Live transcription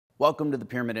Welcome to the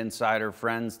Pyramyd Insider,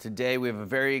 friends. Today we have a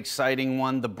very exciting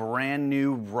one, the brand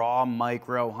new raw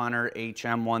MicroHunter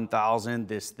HM1000.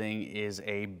 This thing is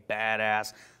a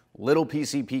badass little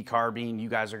PCP carbine. You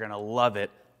guys are gonna love it.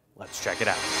 Let's check it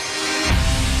out.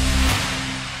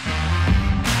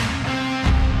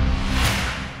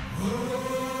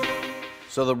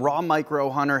 So the raw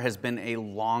MicroHunter has been a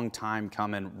long time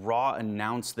coming. Raw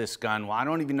announced this gun. Well, I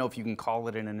don't even know if you can call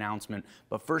it an announcement,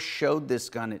 but first showed this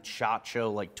gun at SHOT Show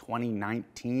like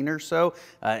 2019 or so,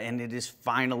 and it is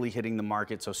finally hitting the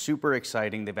market. So super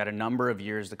exciting. They've had a number of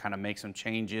years to kind of make some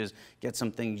changes, get some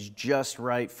things just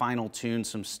right, final tune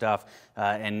some stuff,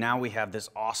 and now we have this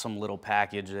awesome little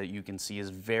package that you can see is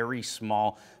very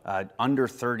small, under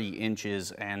 30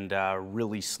 inches, and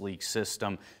really sleek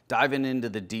system. Diving into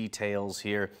the details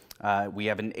here, we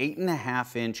have an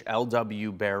 8.5-inch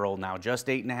LW barrel. Now, just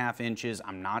 8.5 inches.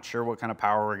 I'm not sure what kind of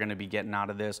power we're going to be getting out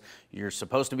of this. You're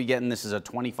supposed to be getting this as a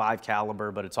 25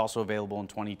 caliber, but it's also available in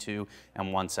 22 and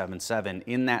 177.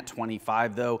 In that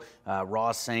 25, though,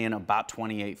 Raw's saying about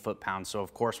 28 foot-pounds. So,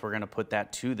 of course, we're going to put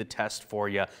that to the test for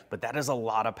you. But that is a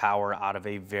lot of power out of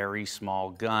a very small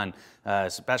gun,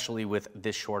 especially with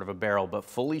this short of a barrel. But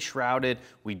fully shrouded,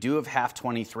 we do have half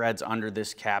 20 threads under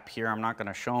this cap here. I'm not going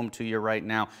to show them to you right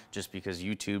now, just because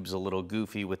YouTube's a little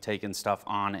goofy with taking stuff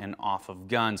on and off of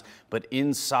guns. But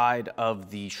inside of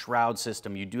the shroud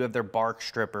system, you do have their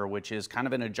BarkStripper, which is kind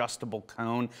of an adjustable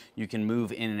cone. You can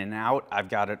move in and out. I've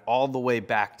got it all the way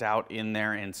backed out in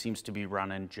there and seems to be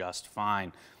running just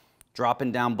fine.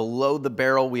 Dropping down below the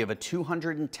barrel, we have a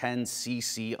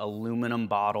 210cc aluminum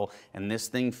bottle, and this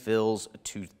thing fills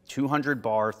to 200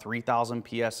 bar, 3000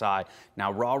 PSI.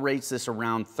 Now, Raw rates this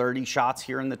around 30 shots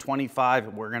here in the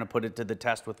 25. We're gonna put it to the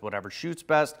test with whatever shoots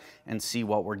best and see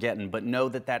what we're getting. But know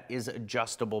that that is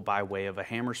adjustable by way of a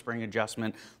hammer spring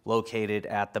adjustment located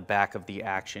at the back of the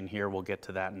action here. We'll get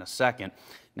to that in a second.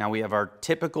 Now we have our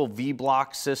typical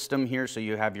V-block system here. So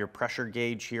you have your pressure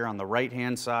gauge here on the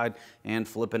right-hand side, and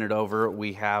flipping it over,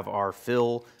 we have our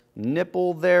fill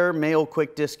nipple there, male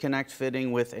quick disconnect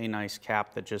fitting with a nice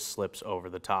cap that just slips over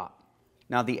the top.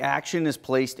 Now the action is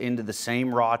placed into the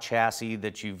same Raw chassis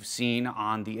that you've seen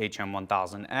on the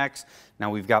HM1000X.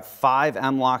 Now we've got 5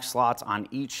 M-LOK slots on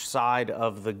each side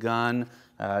of the gun.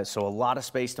 So a lot of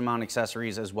space to mount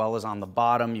accessories, as well as on the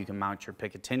bottom. You can mount your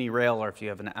Picatinny rail, or if you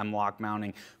have an M-LOK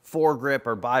mounting foregrip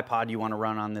or bipod you want to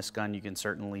run on this gun, you can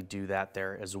certainly do that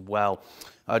there as well.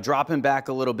 Dropping back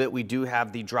a little bit, we do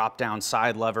have the drop-down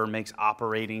side lever. Makes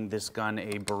operating this gun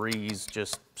a breeze,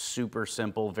 just super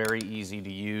simple, very easy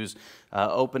to use.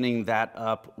 Opening that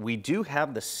up, we do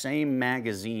have the same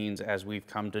magazines as we've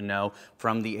come to know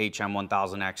from the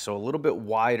HM1000X. So a little bit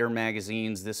wider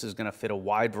magazines. This is going to fit a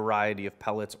wide variety of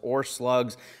pellets or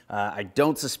slugs. I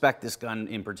don't suspect this gun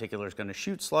in particular is going to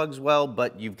shoot slugs well,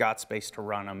 but you've got space to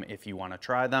run them if you want to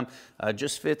try them.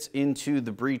 Just fits into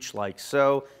the breech like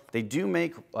so. They do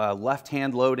make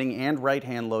left-hand loading and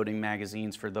right-hand loading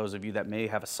magazines for those of you that may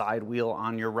have a side wheel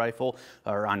on your rifle,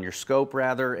 or on your scope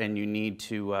rather, and you need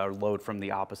to load from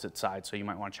the opposite side, so you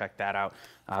might want to check that out.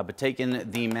 But taking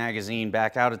the magazine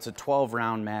back out, it's a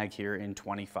 12-round mag here in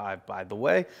 25, by the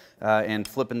way, and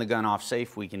flipping the gun off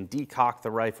safe, we can decock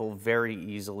the rifle very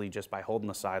easily just by holding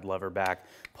the side lever back,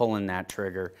 pulling that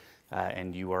trigger,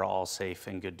 and you are all safe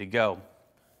and good to go.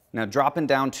 Now, dropping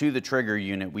down to the trigger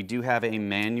unit, we do have a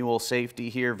manual safety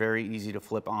here, very easy to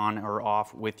flip on or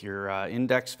off with your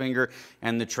index finger,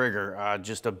 and the trigger,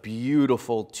 just a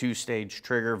beautiful 2-stage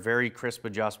trigger, very crisp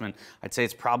adjustment. I'd say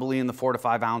it's probably in the 4 to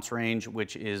 5 ounce range,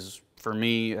 which is, for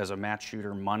me as a match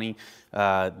shooter, money.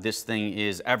 This thing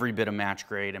is every bit of match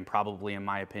grade, and probably, in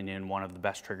my opinion, one of the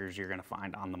best triggers you're gonna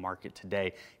find on the market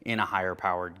today in a higher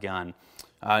powered gun.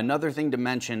 Another thing to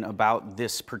mention about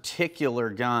this particular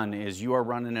gun is you are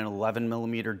running an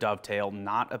 11mm dovetail,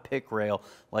 not a pick rail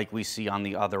like we see on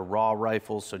the other Raw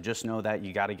rifles. So just know that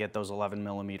you got to get those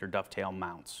 11mm dovetail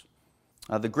mounts.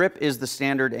 The grip is the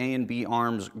standard A and B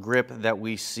arms grip that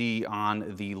we see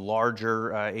on the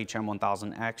larger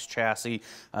HM1000X chassis.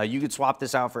 You could swap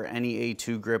this out for any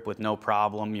A2 grip with no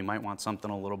problem. You might want something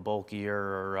a little bulkier,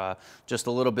 or just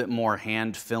a little bit more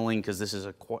hand filling, because this is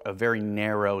a very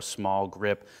narrow, small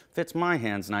grip. Fits my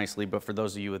hands nicely, but for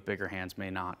those of you with bigger hands, may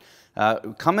not.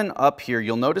 Coming up here,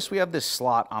 you'll notice we have this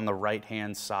slot on the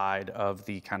right-hand side of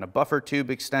the kind of buffer tube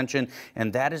extension,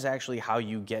 and that is actually how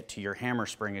you get to your hammer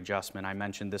spring adjustment. I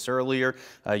mentioned this earlier.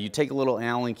 You take a little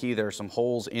Allen key, there are some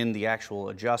holes in the actual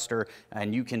adjuster,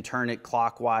 and you can turn it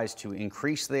clockwise to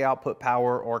increase the output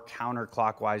power or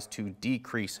counterclockwise to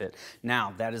decrease it.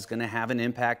 Now, that is going to have an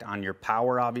impact on your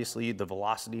power, obviously, the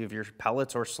velocity of your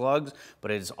pellets or slugs, but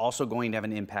it is also going to have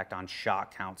an impact on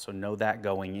shot count. So know that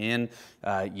going in.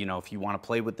 You know, if you want to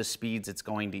play with the speeds, it's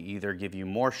going to either give you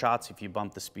more shots if you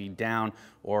bump the speed down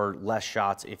or less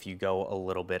shots if you go a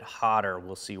little bit hotter.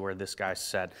 We'll see where this guy's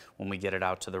set when we get it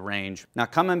out to the range. Now,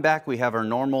 coming back, we have our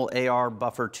normal AR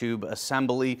buffer tube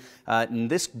assembly. And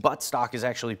this buttstock is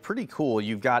actually pretty cool.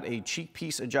 You've got a cheek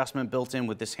piece adjustment built in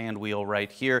with this hand wheel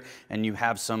right here, and you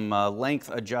have some length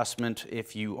adjustment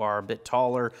if you are a bit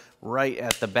taller. Right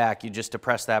at the back, you just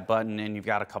depress that button and you've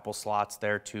got a couple slots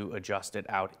there to adjust it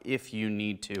out if you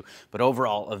need to. But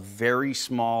overall, a very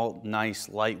small, nice,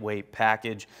 lightweight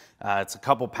package. It's a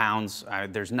couple pounds.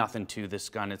 There's nothing to this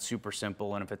gun. It's super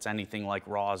simple, and if it's anything like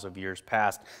Raw's of years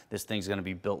past, this thing's going to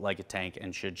be built like a tank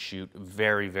and should shoot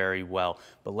very, very well.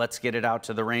 But let's get it out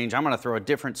to the range. I'm going to throw a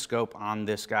different scope on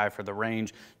this guy for the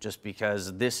range just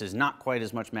because this is not quite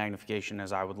as much magnification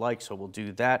as I would like, so we'll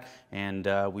do that, and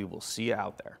we will see you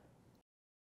out there.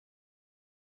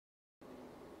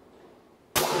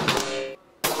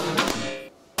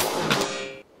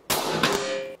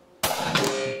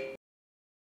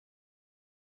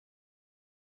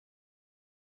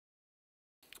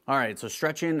 All right, so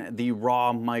stretching the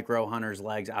Raw MicroHunter's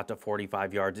legs out to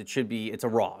 45 yards, it's a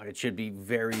Raw. It should be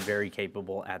very, very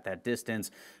capable at that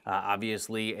distance.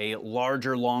 Obviously, a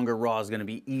larger, longer Raw is gonna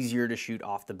be easier to shoot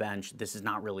off the bench. This is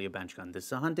not really a bench gun. This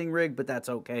is a hunting rig, but that's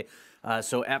okay.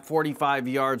 So at 45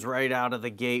 yards right out of the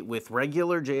gate with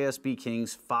regular JSB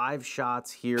Kings, 5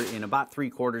 shots here in about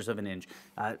 3/4 of an inch.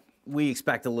 We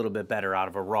expect a little bit better out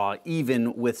of a Raw,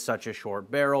 even with such a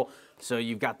short barrel. So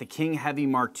you've got the King Heavy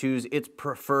Mark IIs, its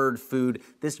preferred food.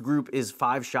 This group is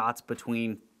 5 shots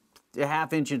between a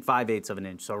 1/2 inch and 5/8 of an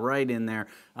inch, so right in there.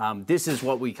 This is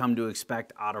what we come to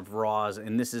expect out of Raws,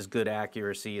 and this is good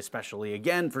accuracy, especially,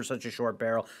 again, for such a short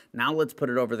barrel. Now let's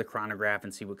put it over the chronograph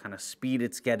and see what kind of speed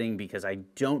it's getting, because I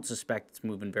don't suspect it's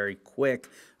moving very quick,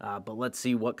 but let's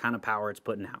see what kind of power it's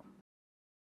putting out.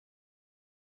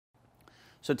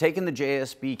 So taking the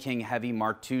JSB King Heavy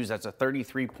Mark IIs, that's a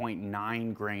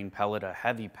 33.9 grain pellet, a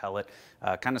heavy pellet.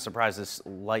 Kind of surprised this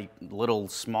light, little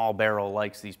small barrel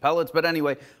likes these pellets. But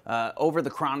anyway, over the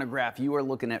chronograph, you are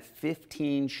looking at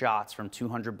 15 shots from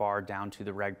 200 bar down to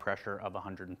the reg pressure of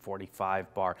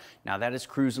 145 bar. Now that is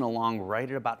cruising along right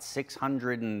at about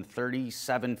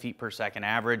 637 feet per second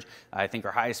average. I think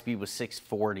our highest speed was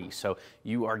 640. So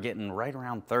you are getting right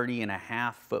around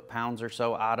 30.5 foot-pounds or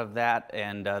so out of that.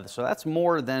 And so that's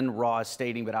more than Raw is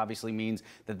stating, but obviously means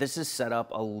that this is set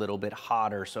up a little bit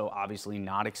hotter. So obviously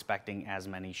not expecting as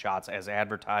many shots as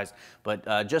advertised,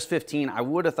 but just 15. I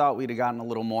would have thought we'd have gotten a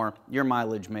little more. Your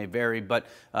mileage may vary, but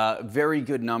very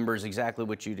good numbers, exactly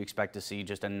what you'd expect to see.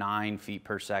 Just a 9 feet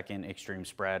per second extreme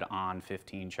spread on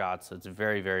 15 shots. So it's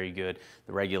very, very good.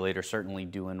 The regulator certainly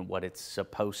doing what it's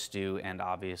supposed to, and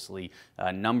obviously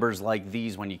numbers like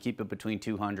these, when you keep it between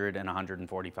 200 and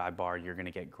 145 bar, you're going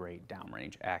to get great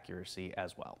downrange accuracy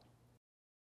as well.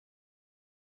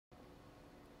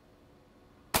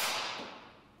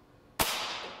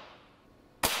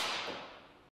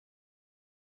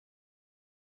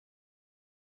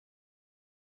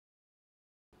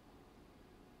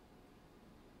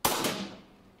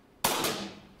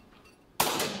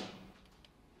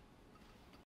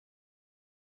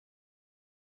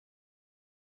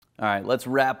 All right, let's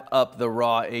wrap up the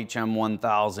Raw HM1000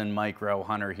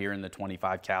 MicroHunter here in the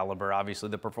 25 caliber. Obviously,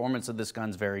 the performance of this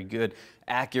gun's very good.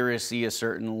 Accuracy is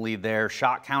certainly there.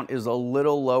 Shot count is a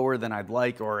little lower than I'd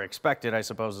like or expected, I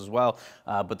suppose, as well.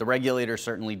 But the regulator is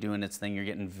certainly doing its thing. You're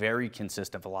getting very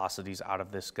consistent velocities out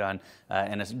of this gun,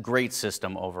 and it's a great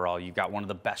system overall. You've got one of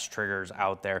the best triggers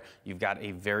out there. You've got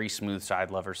a very smooth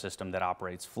side lever system that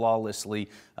operates flawlessly.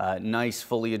 Nice,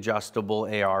 fully adjustable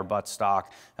AR buttstock,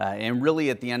 and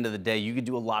really at the end of the day, you could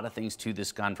do a lot of things to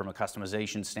this gun from a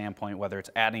customization standpoint, whether it's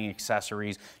adding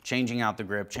accessories, changing out the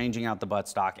grip, changing out the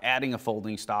buttstock, adding a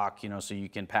folding stock, you know, so you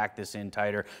can pack this in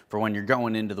tighter for when you're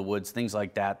going into the woods, things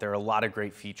like that. There are a lot of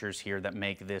great features here that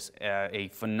make this a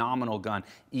phenomenal gun,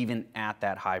 even at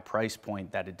that high price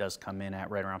point that it does come in at,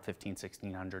 right around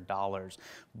 $1,500–$1,600.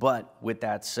 But with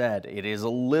that said, it is a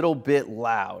little bit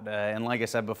loud. And like I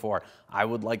said before, I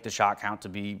would like the shot count to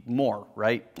be more,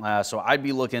 right? So I'd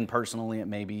be looking personally at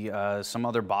maybe maybe some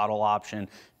other bottle option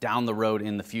down the road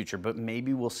in the future, but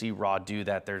maybe we'll see Raw do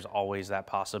that. There's always that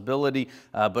possibility.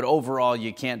 But overall,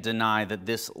 you can't deny that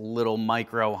this little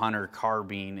MicroHunter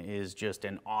carbine is just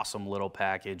an awesome little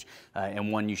package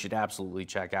and one you should absolutely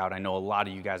check out. I know a lot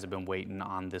of you guys have been waiting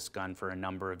on this gun for a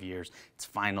number of years. It's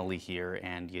finally here,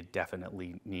 and you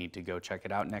definitely need to go check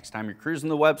it out next time you're cruising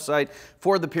the website.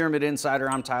 For the Pyramyd Insider,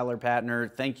 I'm Tyler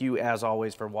Patner. Thank you, as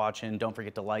always, for watching. Don't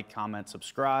forget to like, comment,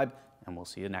 subscribe, and we'll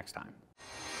see you next time.